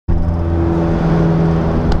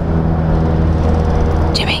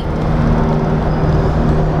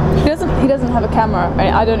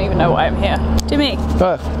I don't even know why I'm here. Jimmy.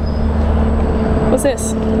 Oh. What's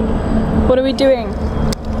this? What are we doing?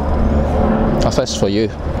 Oh, that's for you.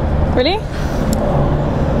 Really?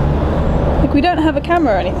 Like, we don't have a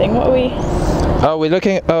camera or anything. What are we? Oh, we're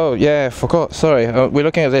looking. Oh, yeah, forgot. Sorry. We're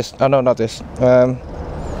looking at this. Oh, no, not this.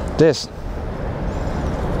 This.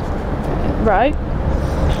 Right.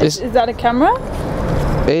 Is that a camera?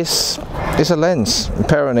 It's a lens.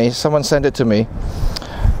 Apparently, someone sent it to me,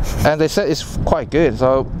 and they said it's quite good.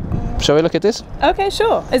 So, shall we look at this? Okay,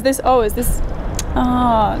 sure. Is this? Oh, is this?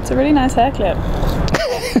 Ah, it's a really nice hair clip.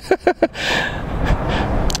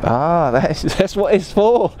 Ah, that's what it's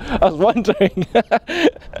for. I was wondering.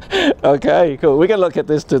 Okay, cool. We can look at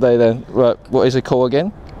this today then. What is it called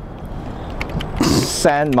again?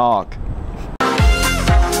 Sandmarc.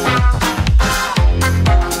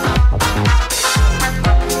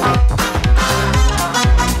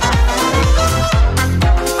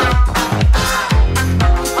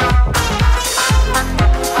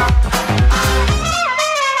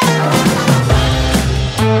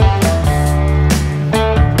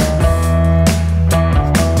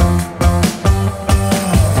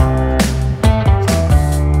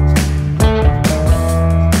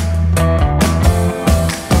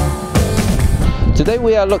 Today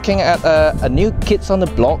we are looking at a new kids on the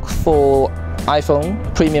block for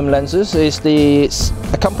iPhone premium lenses. It's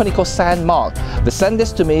a company called Sandmarc. They sent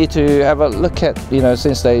this to me to have a look at, you know,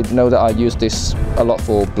 since they know that I use this a lot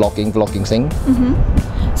for vlogging thing.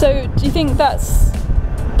 Mm-hmm. So do you think that's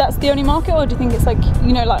the only market, or do you think it's like,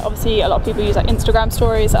 you know, like obviously a lot of people use like Instagram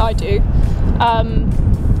stories, I do.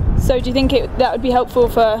 So do you think that would be helpful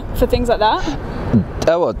for things like that?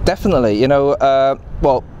 Oh, well, definitely. You know,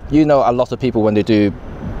 well, you know, a lot of people when they do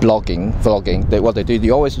vlogging, what they do, they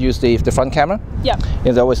always use the front camera. Yeah. You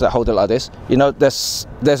know, they always hold it like this. You know, there's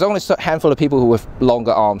only a handful of people who have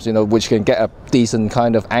longer arms, you know, which can get a decent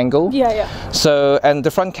kind of angle. Yeah, yeah. So, and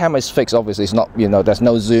the front camera is fixed, obviously. It's not, you know, there's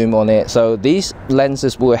no zoom on it. So these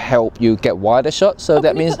lenses will help you get wider shots. So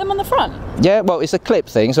that means. Can you put them on the front? Yeah, well, it's a clip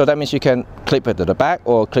thing. So that means you can clip it to the back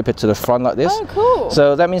or clip it to the front like this. Oh, cool.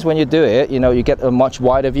 So that means when you do it, you know, you get a much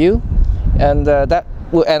wider view, and that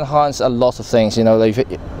will enhance a lot of things, you know, like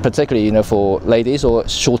particularly, you know, for ladies or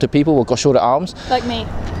shorter people who've got shorter arms. Like me.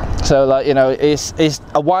 So, like, you know, it's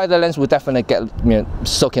a wider lens will definitely get, you know,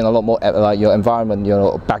 soak in a lot more like your environment, you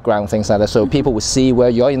know, background, things like that. So people will see where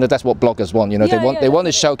you are. You know, that's what bloggers want. You know, they want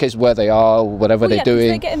to showcase where they are, whatever they're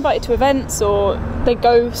doing. They get invited to events or they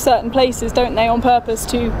go certain places, don't they, on purpose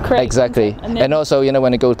to create. Exactly. And also, you know,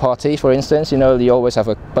 when they go to party, for instance, you know, you always have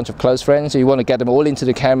a bunch of close friends. So you want to get them all into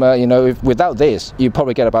the camera. You know, without this, you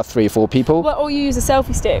probably get about 3 or 4 people. Well, or you use a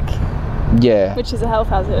selfie stick. Yeah. Which is a health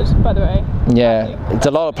hazard, by the way. Yeah. It's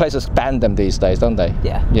a lot of places ban them these days, don't they?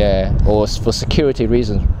 Yeah. Yeah. Or for security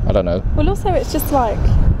reasons. I don't know. Well, also it's just like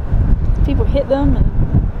people hit them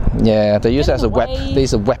and yeah, they use it as a weapon.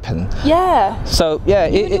 These are weapon. Yeah. So yeah,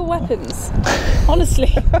 your weapons.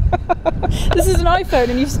 Honestly, this is an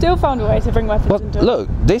iPhone, and you've still found a way to bring weapons into it. Look,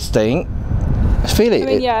 this thing. Feel it. I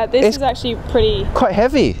mean, yeah, this is actually quite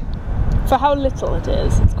heavy. For how little it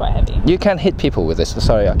is, it's quite heavy. You can hit people with this.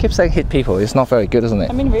 Sorry, I keep saying hit people. It's not very good, isn't it?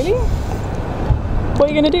 I mean, really? What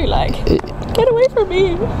are you going to do, like? Get away from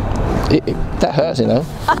me! That hurts, you know.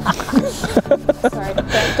 Sorry,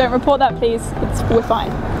 don't report that, please. We're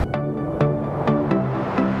fine.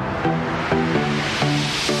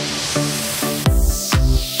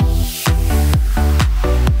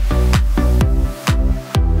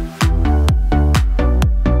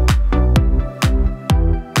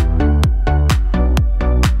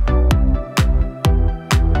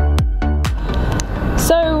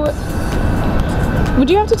 Would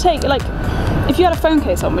you have to take, like, if you had a phone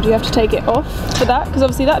case on, would you have to take it off for that? Because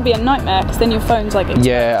obviously that would be a nightmare, because then your phone's like exposed.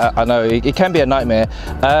 Yeah, I know, it can be a nightmare.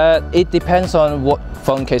 It depends on what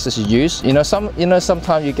phone cases you use. You know,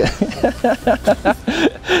 sometimes you get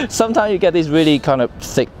sometimes you get these really kind of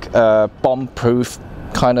thick, bomb-proof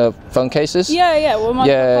kind of phone cases. Yeah, yeah. Well,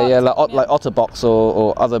 like Otterbox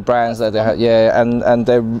or other brands that they have. Yeah, and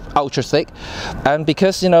they're ultra thick. And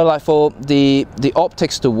because, you know, like for the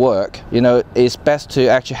optics to work, you know, it's best to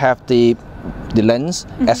actually have the lens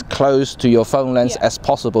as close to your phone lens as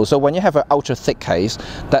possible. So when you have an ultra thick case,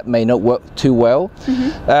 that may not work too well.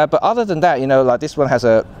 But other than that, you know, like this one has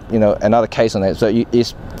a, you know, another case on it, so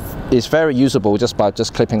it's very usable just by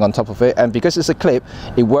clipping on top of it. And because it's a clip,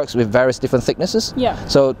 it works with various different thicknesses. Yeah.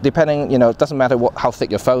 So depending, you know, it doesn't matter how thick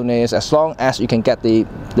your phone is, as long as you can get the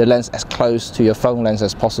lens as close to your phone lens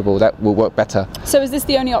as possible, that will work better. So is this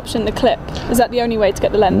the only option, the clip? Is that the only way to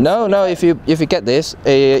get the lens? No, no. If you get this,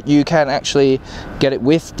 you can actually get it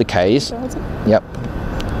with the case. Yep.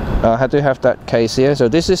 I do have that case here. So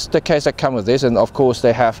this is the case that comes with this, and of course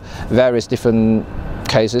they have various different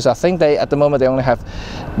cases. I think at the moment they only have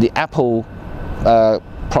the Apple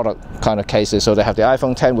product kind of cases. So they have the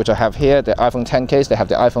iPhone 10, which I have here, the iPhone 10 case. They have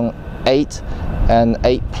the iPhone 8 and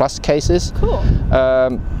 8 Plus cases. Cool.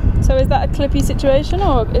 So is that a clippy situation,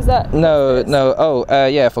 or is that? No. Oh,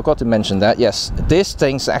 yeah, I forgot to mention that. Yes, this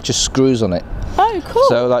thing's actually screws on it. Oh, cool.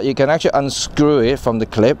 So like you can actually unscrew it from the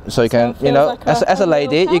clip. So you can, you know, like as a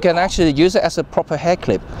lady, you can actually use it as a proper hair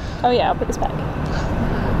clip. Oh yeah, I'll put this back.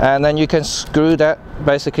 And then you can screw that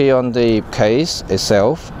basically on the case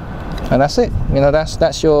itself, and that's it. You know,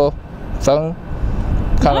 that's your phone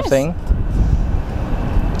kind of thing.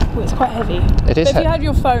 Oh, it's quite heavy. It is. But if you had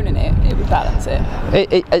your phone in it, it would balance it.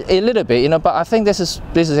 A little bit, you know. But I think this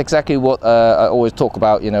is exactly what I always talk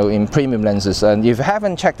about, you know, in premium lenses. And if you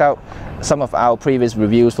haven't checked out some of our previous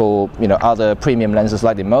reviews for, you know, other premium lenses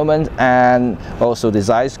like the Moment and also the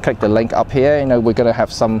Zeiss, click the link up here. You know, we're gonna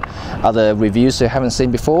have some other reviews you haven't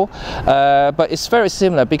seen before. But it's very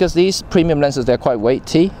similar because these premium lenses, they're quite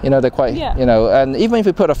weighty. You know, they're quite, you know, and even if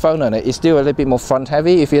you put a phone on it, it's still a little bit more front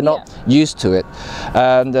heavy if you're not used to it.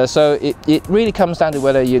 And so it really comes down to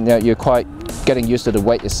whether you're quite getting used to the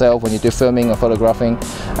weight itself when you do filming or photographing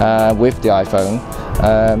with the iPhone.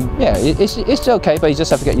 Yeah, it's okay, but you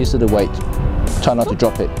just have to get used to the weight. Try not to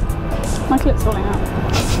drop it. My clip's falling out.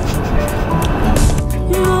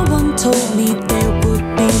 No one told me there would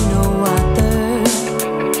be no other.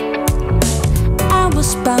 I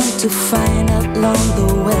was bound to find out along the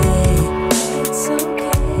way. It's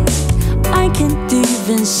okay. I can't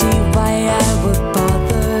even see why I would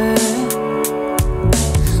bother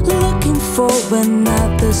looking for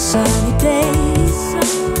another sunny day.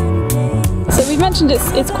 So we've mentioned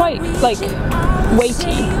it's quite like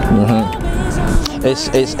weighty.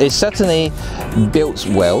 It's certainly built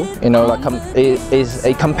well, you know, like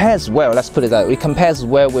it compares well, let's put it that way. It compares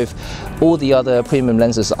well with all the other premium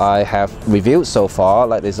lenses I have reviewed so far,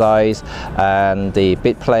 like the Zeiss and the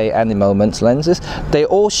BitPlay and the Moment lenses. They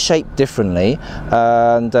all shape differently,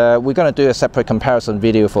 and we're going to do a separate comparison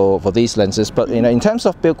video for these lenses. But you know, in terms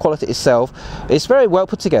of build quality itself, it's very well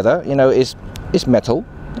put together. You know, it's metal.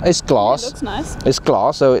 It's glass. It looks nice. It's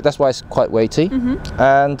glass, so that's why it's quite weighty.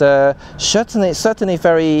 And certainly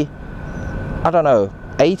very, I don't know,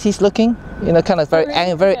 80s looking. You know, kind of very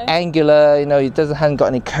angular. You know, it hasn't got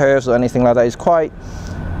any curves or anything like that. It's quite,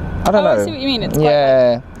 I don't know. I see what you mean. It's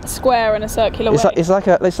quite like square and a circular way. It's like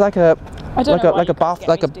a I don't know why you bath, get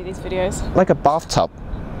me to do these videos. like a bathtub.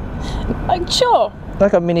 Like sure.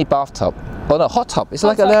 Like a mini bathtub. Oh no, hot tub. It's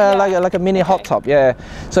like a mini hot tub. Yeah.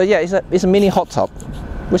 So yeah, it's a mini hot tub,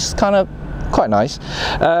 which is kind of quite nice.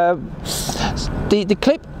 The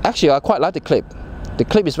clip, actually, I quite like the clip. The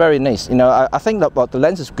clip is very nice. You know, I think that the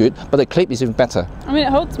lens is good, but the clip is even better. I mean, it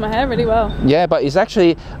holds my hair really well. Yeah, but it's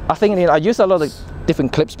actually, I think, you know, I used a lot of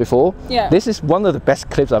different clips before. Yeah. This is one of the best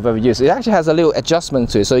clips I've ever used. It actually has a little adjustment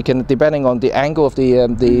to it, so you can, depending on the angle of the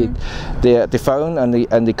phone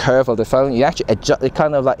and the curve of the phone, you actually adjust. It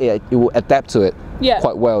kind of like it will adapt to it.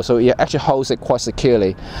 Quite well, so it actually holds it quite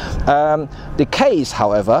securely. The case,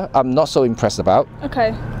 however, I'm not so impressed about.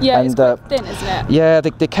 Okay, yeah, and, it's quite thin, isn't it? Yeah,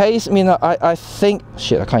 the case, I mean, I think,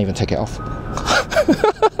 shit, I can't even take it off.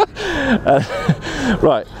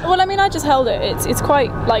 Right. Well, I mean, I just held it. It's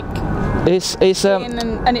quite like it's thin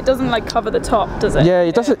and it doesn't like cover the top, does it? Yeah,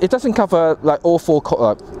 it doesn't cover like all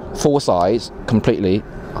four sides completely,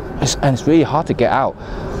 and it's really hard to get out.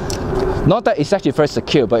 Not that it's actually very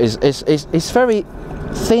secure, but it's very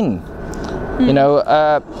thin. You know,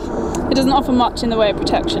 it doesn't offer much in the way of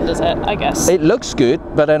protection, does it? I guess it looks good,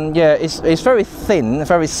 but then yeah, it's very thin,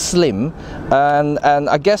 very slim, and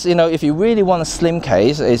I guess, you know, if you really want a slim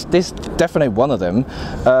case, is this definitely one of them.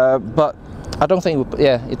 But I don't think,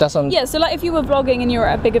 it doesn't. Yeah, so like if you were vlogging and you were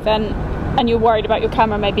at a big event and you're worried about your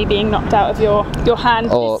camera maybe being knocked out of your hand,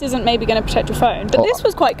 this isn't maybe going to protect your phone. But this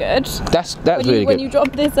was quite good. That's really good. When you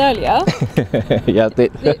dropped this earlier, yeah,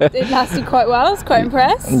 it lasted quite well. I was quite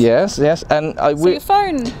impressed. Yes, and so your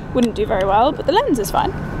phone wouldn't do very well, but the lens is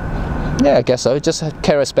fine. Yeah, I guess so. Just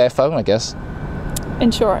carry a spare phone, I guess.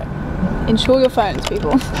 Insure it. Insure your phones,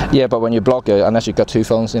 people. Yeah, but when you blog it, unless you've got two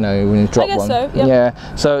phones, you know, when you drop one. So, yeah.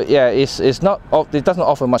 Yeah. So yeah, it's not. It doesn't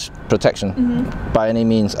offer much protection by any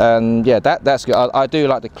means, and yeah, that's good. I do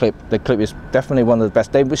like the clip. The clip is definitely one of the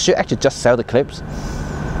best. They should actually just sell the clips.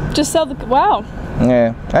 Just sell the. Wow.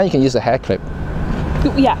 Yeah, and you can use the hair clip.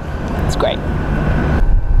 Yeah, it's great.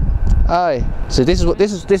 Aye. So this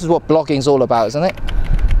is what blogging is all about, isn't it?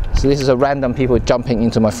 So this is a random people jumping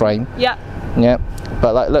into my frame. Yeah. Yeah.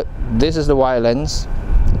 But like, look, this is the wire lens.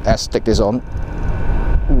 Let's stick this on.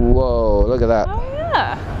 Whoa, look at that. Oh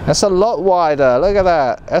Yeah. That's a lot wider. Look at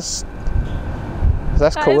that.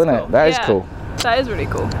 That's cool, isn't it? That is cool. That is really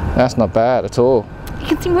cool. That's not bad at all. You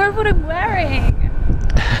can see more of what I'm wearing.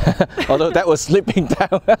 Although that was slipping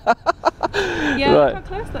down. Yeah, right. look how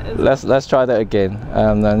close that is. Let's try that again.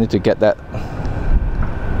 I need to get that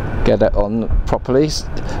on properly.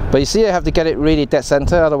 But you see, I have to get it really dead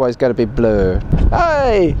center, otherwise it's going to be blurred.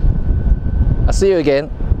 Hey! I see you again,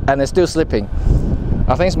 and it's still slipping.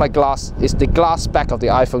 I think it's my glass. It's the glass back of the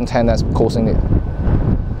iPhone 10 that's causing it.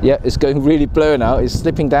 Yeah, it's going really blurred now. It's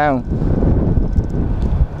slipping down.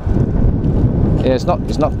 Yeah, it's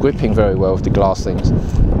not gripping very well with the glass things.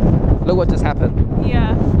 Look what just happened.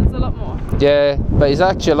 Yeah, there's a lot more. Yeah, but it's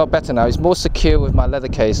actually a lot better now. It's more secure with my leather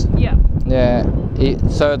case. Yeah. Yeah.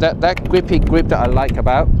 So that grippy grip that I like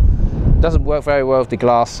about doesn't work very well with the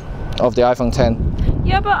glass of the iPhone 10.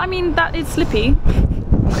 Yeah, but I mean that is slippy.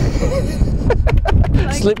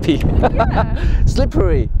 Like, slippy. Yeah.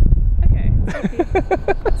 Slippery. Okay.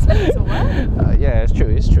 Slippy's a word. Yeah, it's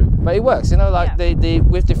true. But it works, you know, like the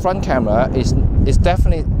with the front camera it's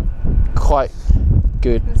definitely quite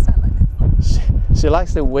good. She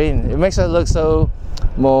likes the wind. It makes her look so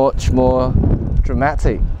much more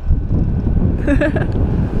dramatic.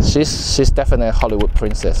 she's definitely a Hollywood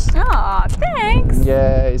princess. Ah, thanks.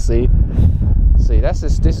 Yeah, you see. This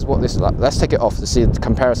is what this is like. Let's take it off to see the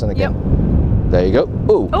comparison again. Yep. There you go.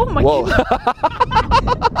 Ooh. Oh my god.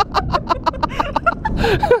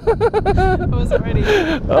 I wasn't ready.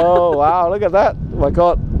 Oh wow, look at that. Oh my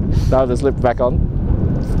god. Now the slip back on.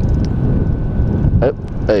 Oh,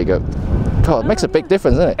 there you go. God, it makes a big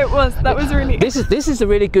difference, doesn't it? It was. That was really. This is a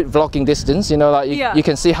really good vlogging distance. You know, like you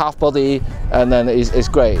can see half body, and then it's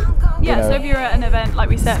great. Yeah. You know. So if you're at an event, like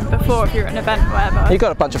we said before, if you're at an event, or whatever. You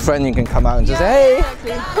got a bunch of friends, you can come out and just say, hey,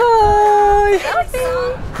 exactly. hi.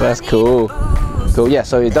 That's cool. Cool. Yeah.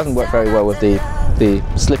 So it doesn't work very well with the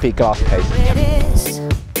slippy glass case.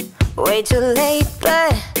 Way too late,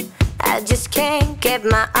 but I just can't get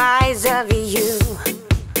my eyes off you.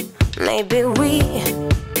 Maybe we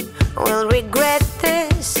will regret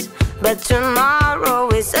this, but tomorrow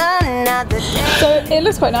is another day. So it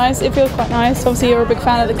looks quite nice. It feels quite nice. Obviously, you're a big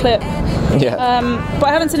fan of the clip. Yeah. But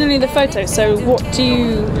I haven't seen any of the photos. So what do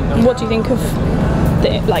you think of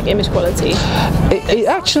the image quality? It's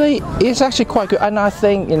actually quite good, and I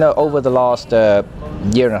think, you know, over the last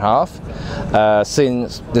year and a half,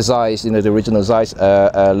 since the Zeiss, you know, the original Zeiss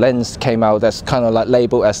lens came out, that's kind of like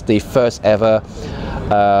labeled as the first ever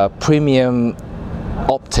premium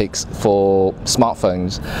optics for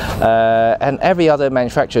smartphones, and every other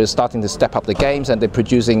manufacturer is starting to step up the games, and they're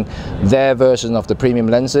producing their version of the premium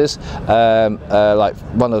lenses. Like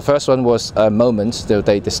one of the first one was Moment.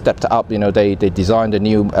 They stepped up, you know, they designed a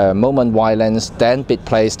new Moment wide lens, then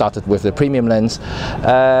BitPlay started with the premium lens.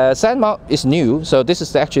 Sandmarc is new, so this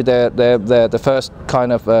is actually the first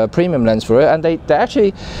kind of premium lens for it, and they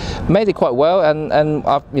actually made it quite well, and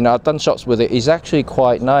I've done shots with it. It's actually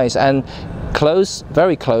quite nice, and close,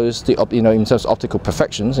 very close to, you know, in terms of optical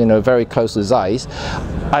perfections, you know, very close to Zeiss.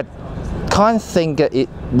 I can't think that it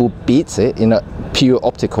will beat it in a pure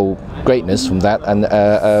optical greatness from that, and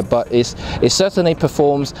but it certainly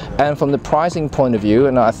performs, and from the pricing point of view,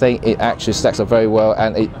 and I think it actually stacks up very well,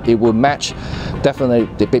 and it will match definitely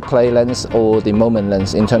the BitPlay lens or the Moment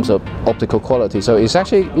lens in terms of optical quality. So it's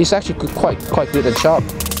actually quite good and sharp.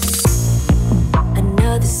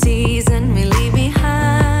 Another season we leave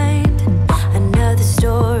behind, another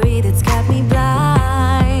story that's got me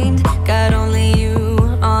blind, got only you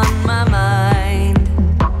on my mind.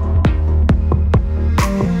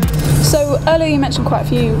 So earlier you mentioned quite a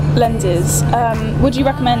few lenses. Would you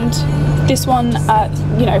recommend this one,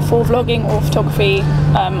 for vlogging or photography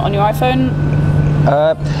on your iPhone?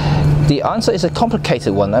 The answer is a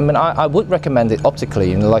complicated one. I mean, I would recommend it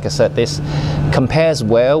optically, and like I said, this compares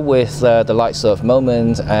well with the likes of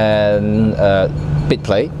Moment and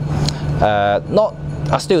BitPlay.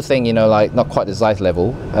 I still think, you know, like not quite the Zeiss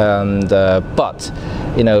level, and but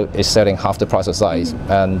you know, it's selling half the price of Zeiss,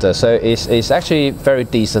 and so it's actually very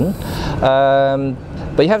decent.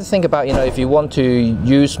 But you have to think about, you know, if you want to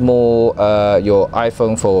use more your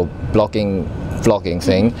iPhone for vlogging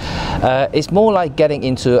thing, it's more like getting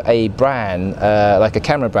into a brand, like a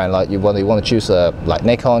camera brand, like you want to choose like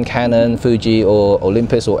Nikon, Canon, Fuji, or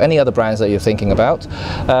Olympus, or any other brands that you're thinking about.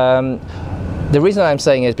 The reason I'm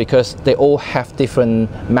saying is because they all have different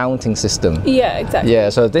mounting system. Yeah, exactly. Yeah,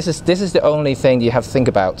 so this is the only thing you have to think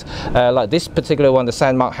about. Like this particular one, the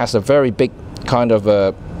Sandmarc has a very big kind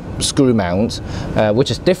of screw mount,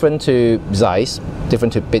 which is different to Zeiss,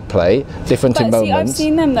 different to BitPlay, different to Moment. See, I've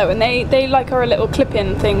seen them though, and they like are a little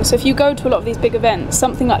clip-in thing. So if you go to a lot of these big events,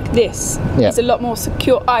 something like this is a lot more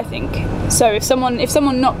secure, I think. So if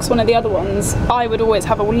someone knocks one of the other ones, I would always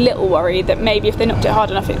have a little worry that maybe if they knocked it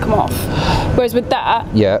hard enough, it'd come off. Whereas with that,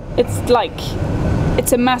 it's like,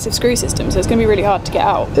 it's a massive screw system, so it's going to be really hard to get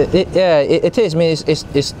out. It is. I mean,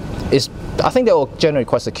 it's I think they're all generally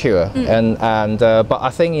quite secure, but I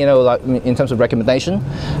think, you know, like in terms of recommendation,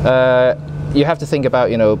 you have to think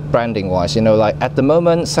about, you know, branding wise, you know, like at the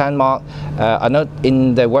moment Sandmarc, I know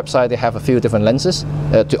in their website they have a few different lenses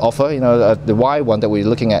to offer. You know, the wide one that we're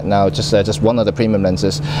looking at now, just one of the premium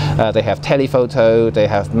lenses. They have telephoto, they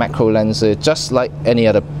have macro lenses, just like any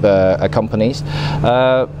other companies.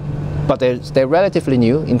 But they're relatively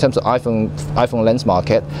new in terms of iPhone lens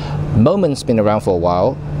market. Moment's been around for a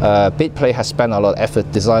while. BitPlay has spent a lot of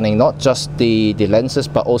effort designing not just the lenses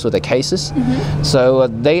but also the cases. So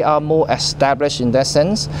they are more established in that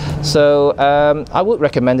sense. So I would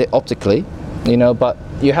recommend it optically, you know, but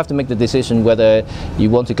you have to make the decision whether you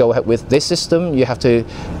want to go ahead with this system. You have to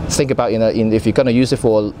think about, you know, if you're going to use it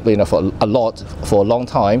for, you know, for a long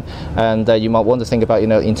time, and you might want to think about, you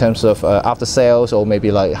know, in terms of after sales, or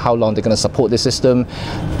maybe like how long they're going to support the system.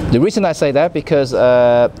 The reason I say that because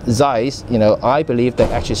Zeiss, you know, I believe they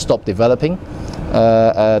actually stopped developing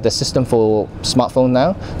the system for smartphone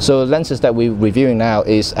now. So lenses that we're reviewing now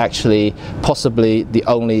is actually possibly the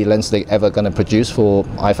only lens they're ever going to produce for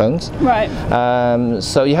iPhones. Right.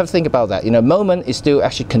 So you have to think about that. You know, Moment is still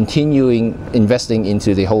actually continuing investing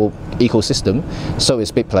into the whole ecosystem. So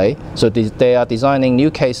is BitPlay. So they are designing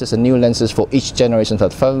new cases and new lenses for each generation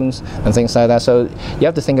of phones and things like that. So you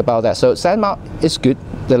have to think about that. So Sandmarc is good.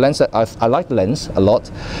 The lens that I like the lens a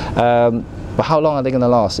lot. But how long are they going to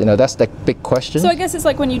last? You know, that's the big question. So I guess it's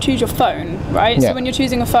like when you choose your phone, right? Yeah. So when you're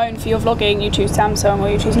choosing a phone for your vlogging, you choose Samsung or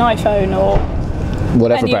you choose an iPhone or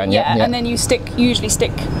whatever brand, and then you usually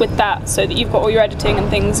stick with that so that you've got all your editing and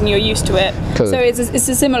things and you're used to it. Cool. So it's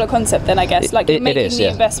a similar concept then, I guess. Like you're making the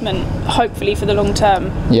investment hopefully for the long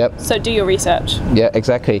term. Yep. So do your research. Yeah,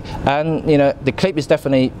 exactly. And you know, the clip is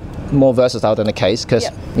definitely more versatile than a case, because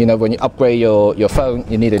you know, when you upgrade your phone,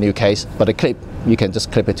 you need a new case, but a clip, you can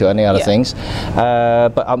just clip it to any other things.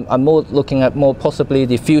 But I'm more looking at more possibly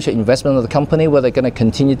the future investment of the company, where they're going to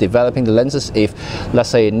continue developing the lenses. If, let's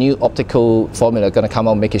say, a new optical formula going to come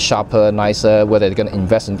out, make it sharper, nicer, whether they're going to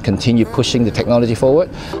invest and continue pushing the technology forward.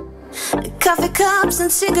 Coffee cups and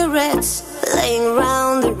cigarettes laying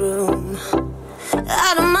around the room.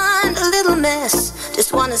 I don't mind a little mess,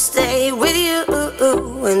 just wanna stay with you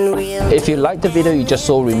and real. If you liked the video you just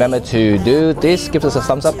saw, remember to do this, give us a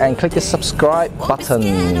thumbs up and click the subscribe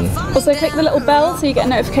button. Also click the little bell so you get a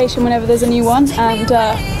notification whenever there's a new one, and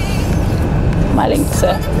my links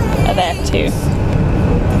are there too.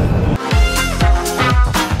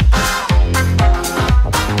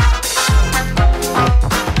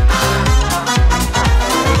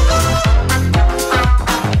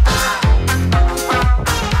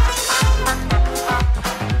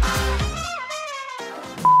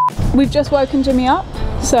 We've just woken Jimmy up,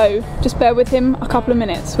 so just bear with him a couple of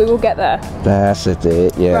minutes. We will get there. That's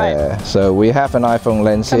it, yeah. Right. So we have an iPhone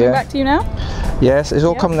lens Coming here. Back to you now? Yes, it's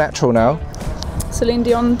all come natural now. Celine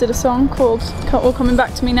Dion did a song called All Coming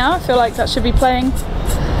Back to Me Now. I feel like that should be playing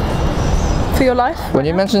for your life. When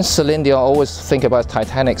you mention Celine Dion, I always think about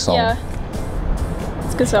Titanic song. Yeah,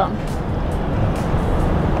 it's a good song.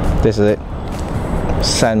 This is it.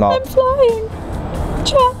 Sandmarc. I'm flying.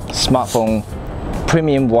 Check. Smartphone.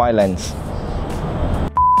 Premium wide lens.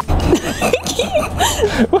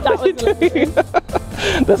 That was doing?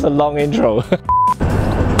 That's a long intro.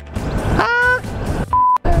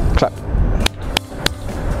 Clap.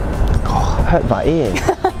 Oh, hurt my ear.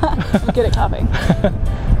 I'm good at clapping.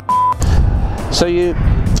 So if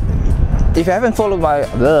you haven't followed my,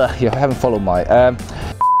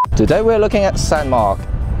 today we're looking at Sandmarc.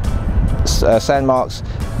 Sandmarc's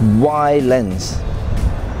wide lens.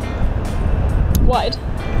 Wide?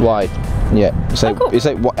 Wide, yeah. So oh, cool. It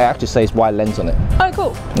actually says wide lens on it. Oh,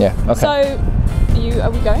 cool. Yeah, okay. So,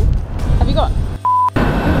 are we going? Have you gone?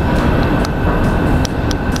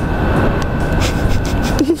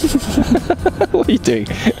 What are you doing?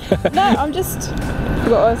 No, I'm just... Forgot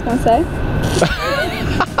what I was going to say.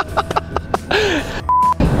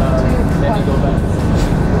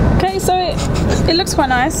 Okay, so it looks quite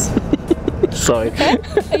nice. Sorry. Okay.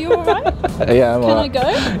 Are you alright? Yeah, I'm alright. Can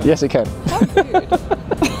I go? Yes, you can. How rude.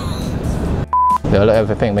 Yeah, look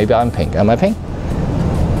over pink. Maybe I'm pink. Am I pink?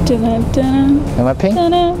 Dun, dun, Am I pink?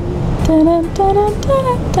 dun, dun, dun, dun,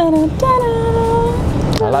 dun, dun, dun,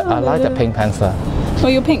 dun. I like that Pink Panther Well,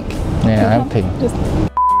 you're pink. Yeah, I'm pink. Just...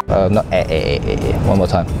 Not one more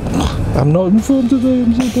time. I'm not in form today,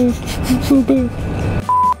 I'm so bad. I'm so bad.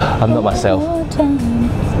 I'm not myself.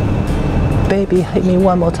 Baby, hit me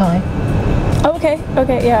one more time. Oh, okay,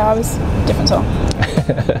 yeah, I was different song.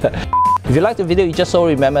 If you like the video, you just all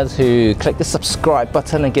remember to click the subscribe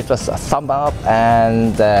button and give us a thumb up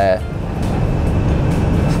and turn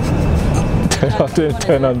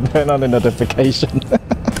on the notification.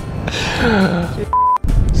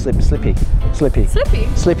 Slippy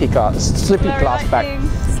glass back.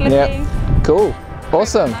 Slippy. Yeah. Cool.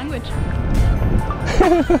 Awesome. Language.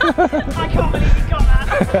 I can't believe you got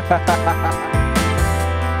that.